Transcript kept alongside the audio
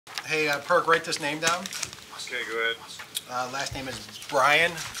Hey, Perk, write this name down. Okay, go ahead. Last name is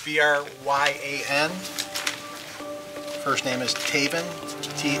Bryan, B-R-Y-A-N. First name is Taven,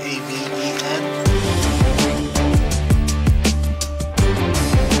 T-A-V-E-N.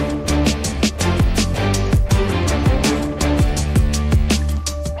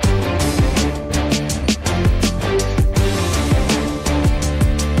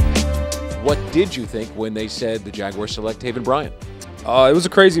 What did you think when they said the Jaguars select Taven Bryan? It was a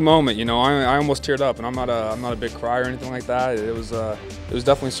crazy moment, you know. I almost teared up, and I'm not a big crier or anything like that. It was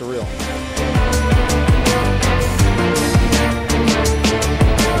definitely surreal.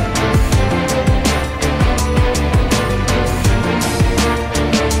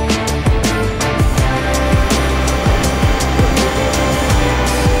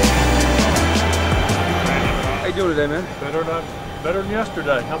 How you doing today, man? Better than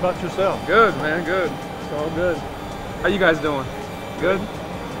yesterday. How about yourself? Good, man. Good. It's all good. How you guys doing? Good?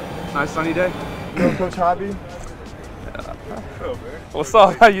 Nice sunny day? You know Coach Hobby? What's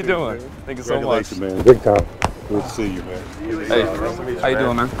up? How you doing? Thank you so much. Man. Big time. Good to see you, man. Hey, how you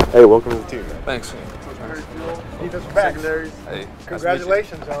doing, man? Hey, welcome to the team, man. Thanks. Defensive back. Secondaries. Hey,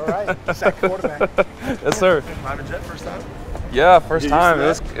 Congratulations, all right. Second quarterback. Yes, sir. Private jet first time? Yeah, first time.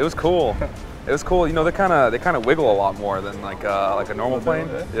 It was cool. It was cool. You know, they kind of wiggle a lot more than like a normal plane.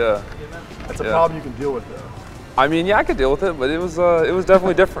 Yeah. That's a problem you can deal with, though. I mean, yeah, I could deal with it, but it was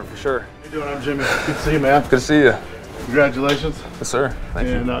definitely different for sure. How you doing? I'm Jimmy. Good to see you, man. Good to see you. Congratulations. Yes, sir. Thank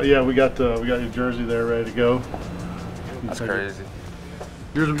you. And yeah, we got your jersey there ready to go. That's crazy.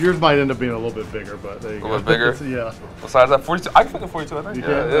 Yours might end up being a little bit bigger, but there you go. A little bit bigger? Yeah. What size is that? 42? I can fit the 42, I think. You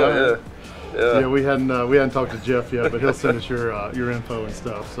can? Yeah, we hadn't talked to Jeff yet, but he'll send us your info and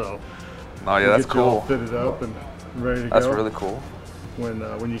stuff. So. Oh yeah, that's cool. Get you all fitted up and ready to go. That's really cool.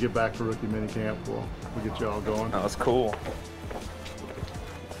 When you get back for rookie minicamp, we'll get you all going. Oh, that's cool.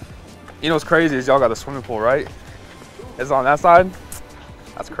 You know what's crazy is y'all got a swimming pool, right? It's on that side.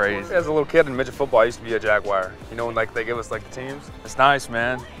 That's crazy. As a little kid in midget football, I used to be a Jaguar. You know when like they give us like the teams. It's nice,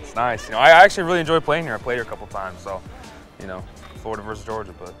 man. It's nice. You know, I actually really enjoy playing here. I played here a couple times, so you know, Florida versus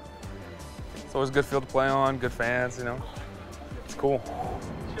Georgia, but it's always a good field to play on. Good fans, you know. It's cool.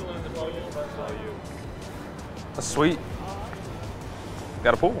 That's sweet.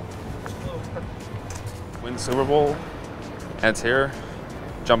 Got a pool. Win the Super Bowl, and it's here.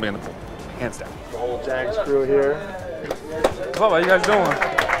 Jumping in the pool, hands down. The whole Jags crew here. What's up? How you guys doing?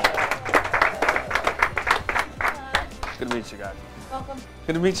 Good to meet you guys. Welcome.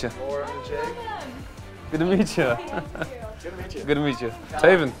 Good to meet you. Laura and Jake. Good to meet you. Good to meet you. Good to meet you.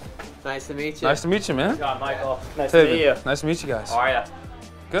 Taven. Nice to meet you. Nice to meet you, man. John Michael. Nice Taven. to meet you. Nice to meet you guys. How are you?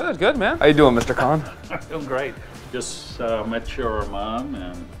 Good, man. How you doing, Mr. Khan? Doing great. Just met your mom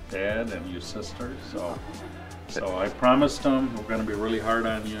and dad and your sister, so I promised them we're going to be really hard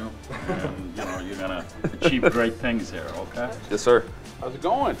on you, and you know you're going to achieve great things here. Okay? Yes, sir. How's it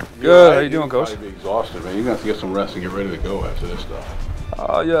going? Good. How you doing, Coach? You'll probably be exhausted, man. You're gonna have to get some rest and get ready to go after this stuff.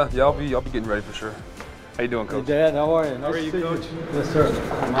 Yeah. I'll be getting ready for sure. How you doing, Coach? Hey, Dad. How are you? How are you, Coach? Yes, sir.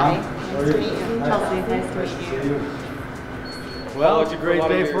 Hi. Nice to meet you. Chelsea, nice to meet you. Well, it's a great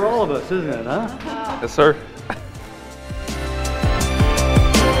day for all of us, isn't it, huh? Yes, sir.